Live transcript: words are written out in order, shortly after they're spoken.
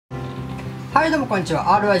はいどうもこんにち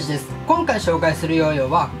は、RY です。今回紹介するヨーヨー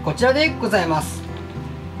はこちらでございます。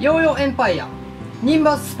ヨーヨーエンパイアニン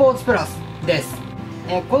バススポーツプラスです。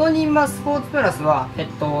このニンバススポーツプラスは、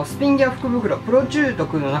スピンギア福袋プロ中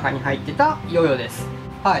毒の中に入ってたヨーヨーです。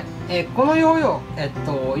はい、このヨーヨ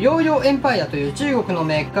ー、ヨーヨーエンパイアという中国の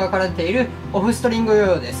メーカーから出ているオフストリングヨー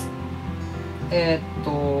ヨーです。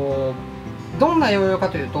どんなヨーヨーか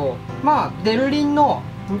というと、デルリンの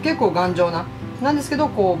結構頑丈なんですけど、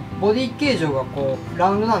ボディ形状がラ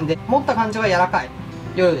ウンドなんで、持った感じは柔らかい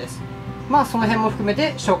ヨーヨーです。その辺も含め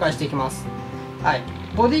て紹介していきます。はい。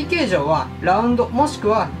ボディ形状はラウンド、もしく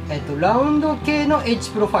は、ラウンド系の H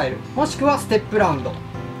プロファイル、もしくはステップラウンドっ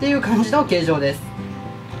ていう感じの形状です。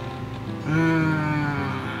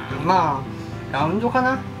ラウンドか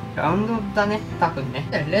な、ラウンドだね、多分ね。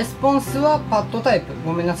レスポンスはパッドタイプ。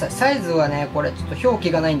ごめんなさい。サイズはね、これちょっと表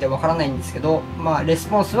記がないんでわからないんですけど、レス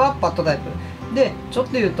ポンスはパッドタイプ。で、ちょっ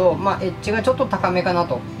と言うと、エッジがちょっと高めかな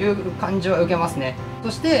という感じは受けますね。そ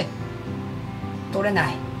して、取れな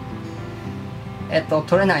い。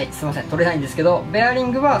取れない。すいません。取れないんですけど、ベアリ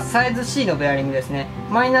ングはサイズ C のベアリングですね。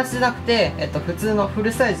マイナスじゃなくて、普通のフ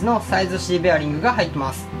ルサイズのサイズ C ベアリングが入って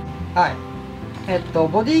ます。はい。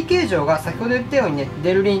ボディ形状が先ほど言ったようにね、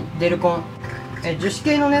デルリン、デルコン、樹脂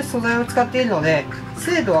系のね、素材を使っているので、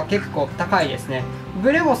精度は結構高いですね。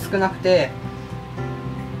ブレも少なくて、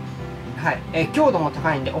はい、強度も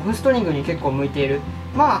高いんで、オフストリングに結構向いている。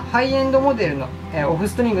ハイエンドモデルの、オフ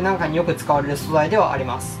ストリングなんかによく使われる素材ではあり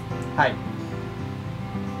ます。はい。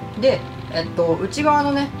で、内側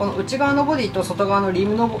のね、この内側のボディと外側のリ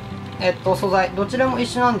ムの、素材、どちらも一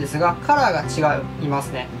緒なんですが、カラーがいま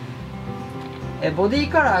すね。ボディ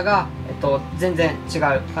カラーが、全然違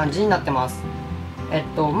う感じになってます。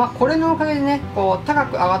これのおかげでね、高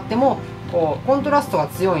く上がっても、コントラストが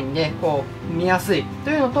強いんで、見やすい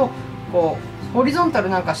というのと、ホリゾンタル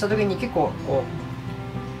なんかした時に結構、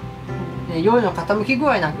ヨーヨーの傾き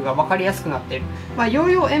具合なんかが分かりやすくなっている。ヨー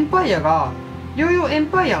ヨーエンパイア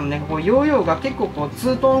のね、ヨーヨーが結構ツ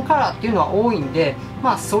ートーンカラーっていうのは多いんで、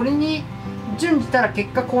それに準じたら結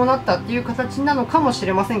果こうなったっていう形なのかもし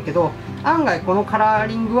れませんけど、案外このカラー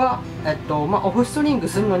リングは、オフストリング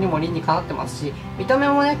するのにも理にかなってますし、見た目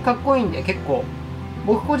もね、かっこいいんで、結構、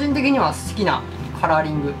僕個人的には好きなカラーリ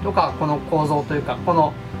ングとか、この構造というか、こ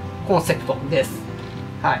のコンセプトです。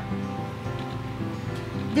はい。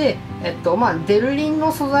で、デルリン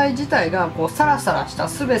の素材自体が、サラサラした、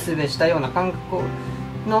スベスベしたような感覚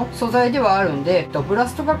の素材ではあるんで、ブラ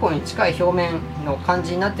スト加工に近い表面の感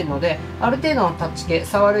じになっているので、ある程度のタッチ系、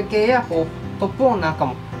触る系やトップオンなんか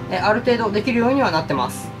も、ある程度できるようにはなって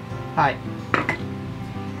ます。はい。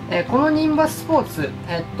このニンバススポーツ、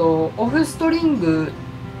オフストリング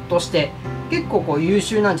として結構優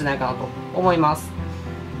秀なんじゃないかなと思います。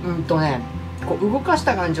動かし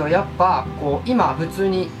た感じはやっぱ今普通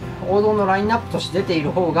に王道のラインナップとして出ている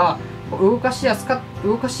方が動かしやすかっ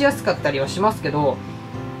たりはしますけど、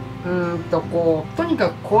とにか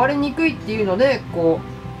く壊れにくいっていうので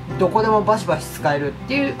どこでもバシバシ使えるっ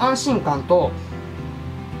ていう安心感と、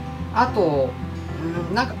あと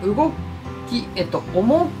なんか動き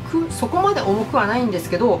そこまで重くはないんです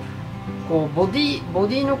けど、ボデ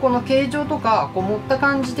ィのこの形状とか持った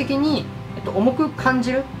感じ的に重く感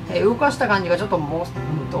じる、動かした感じがちょっと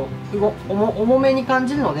重めに感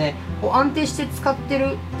じるので、安定して使って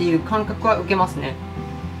るっていう感覚は受けますね。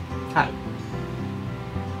はい。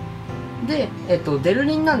で、デル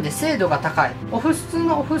リンなんで精度が高い。普通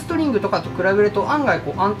のオフストリングとかと比べると案外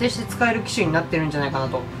安定して使える機種になってるんじゃないかな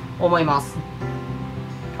と思います。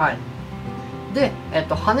はい。で、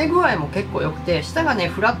跳ね具合も結構良くて、下がね、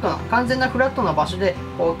完全なフラットな場所で、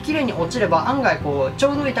綺麗に落ちれば案外ち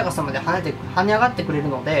ょうどいい高さまで跳ね上がってくれる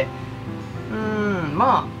ので、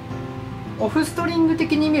オフストリング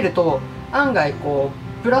的に見ると、案外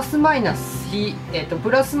プラスマイナス付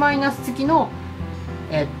きの、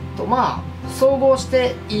総合し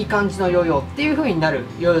ていい感じのヨーヨーっていう風になる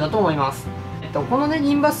ヨーヨーだと思います。このね、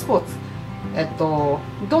ニンバススポーツ、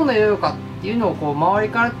どんなヨーヨーかっていうのを周り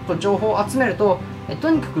からと情報を集めると、と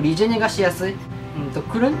にかくリジェネがしやすい。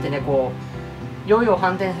くるんってね、ヨーヨーを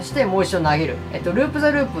反転させてもう一度投げる。ループ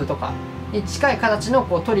ザループとかに近い形の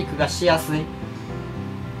トリックがしやすい。っ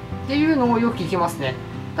ていうのをよく聞きますね。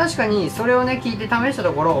確かにそれをね、聞いて試した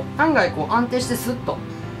ところ、案外安定してスッと、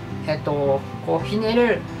ひねれ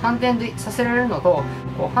る、反転させられるのと、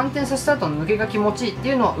反転させた後の抜けが気持ちいいって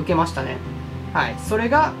いうのは受けましたね。はい。それ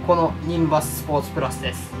がこのニンバススポーツプラス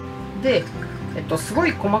です。で、すご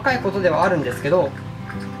い細かいことではあるんですけど、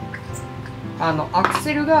アク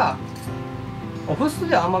セルが、オフスト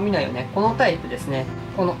ではあんま見ないよね。このタイプですね。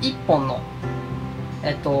この1本の、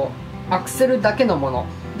アクセルだけのもの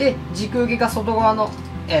で軸受けが外側の、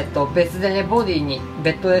別でねボディに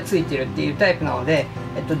別途でついてるっていうタイプなので、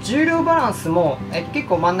重量バランスも、結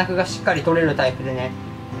構真ん中がしっかり取れるタイプでね、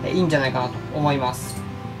いいんじゃないかなと思います。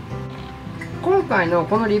今回の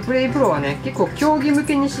このリプレイプロはね結構競技向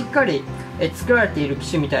けにしっかり作られている機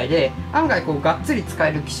種みたいで、案外こうがっつり使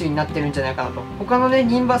える機種になってるんじゃないかなと。他のね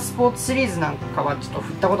ニンバススポーツシリーズなんかはちょっと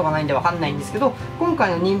振ったことがないんでわかんないんですけど、今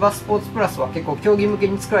回のニンバススポーツプラスは結構競技向け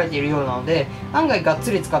に作られているようなので、案外がっ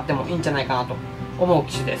つり使ってもいいんじゃないかなと思う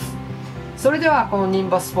機種です。それではこのニン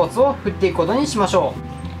バススポーツを振っていくことにしましょ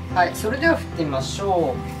う。はい、それでは振ってみまし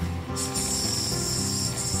ょう。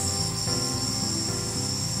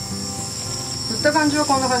振った感じは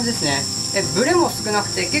こんな感じですね。ブレも少な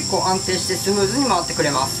くて結構安定してスムーズに回ってくれ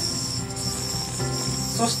ま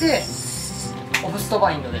す。そしてオフスト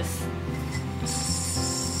バインドです。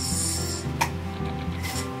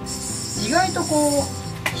意外とこう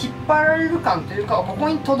引っ張られる感というか、ここ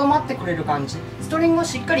にとどまってくれる感じ。ストリングを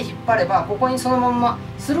しっかり引っ張ればここにそのまま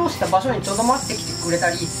スローした場所にとどまってきてくれた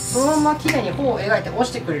り、そのまま綺麗に弧を描いて押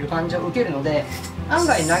してくれる感じを受けるので、案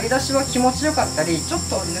外投げ出しは気持ちよかったり、ちょっ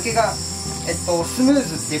と抜けがスムー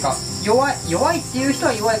ズっていうか、弱いっていう人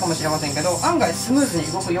は弱いかもしれませんけど、案外スムーズに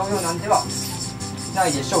動くヨーヨーなんではな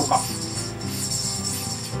いでしょうか。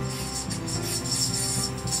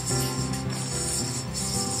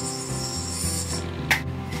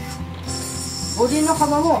ボディの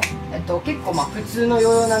幅も、結構普通のヨ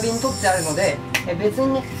ーヨー並みにとってあるので、別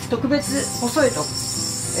にね特別細いと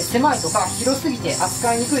狭いとか広すぎて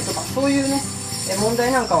扱いにくいとか、そういうね問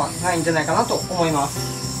題なんかはないんじゃないかなと思いま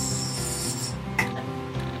す。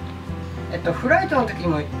フライトの時に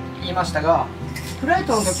も言いましたが、フライ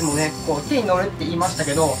トの時もねこう手に乗るって言いました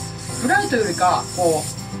けど、フライトよりかこ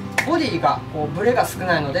うボディがこうブレが少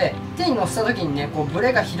ないので、手に乗せた時にねこうブ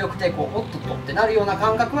レがひどくてこうおっとっとってなるような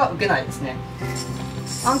感覚は受けないですね。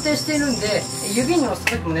安定しているんで、指に乗せ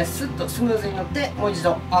た時もねスッとスムーズに乗ってもう一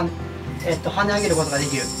度跳ね上げることがで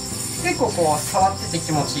きる。結構こう触ってて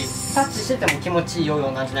気持ちいい、タッチしてても気持ちいいヨーヨ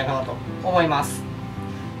ーなんじゃないかなと思います。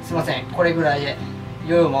すいません、これぐらいで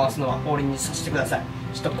ヨーヨー回すのは終わりにさせてください。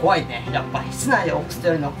ちょっと怖いね、やっぱり室内でオフスト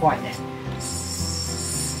やるのは怖いね。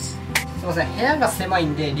すいません、部屋が狭い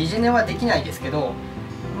んでリジェネはできないですけど、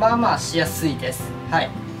まあまあしやすいです。はい。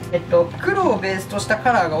黒をベースとした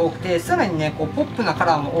カラーが多くて、さらにねこうポップなカ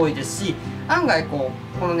ラーも多いですし、案外こ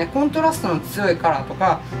のねコントラストの強いカラーと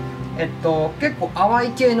か、結構淡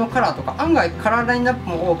い系のカラーとか、案外カラーラインナップ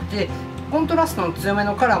も多くてコントラストの強め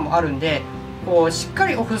のカラーもあるんで、こうしっか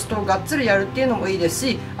りオフストをがっつりやるっていうのもいいです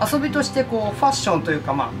し、遊びとしてこうファッションという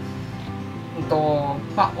か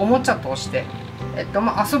おもちゃとして、遊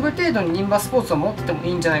ぶ程度にニンバスポーツを持っててもい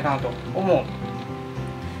いんじゃないかなと思う。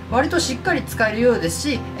割としっかり使えるようです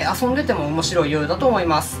し、遊んでても面白いようだと思い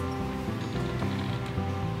ます。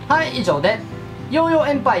はい、以上でヨーヨー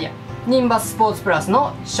エンパイアニンバススポーツプラス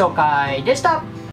の紹介でした。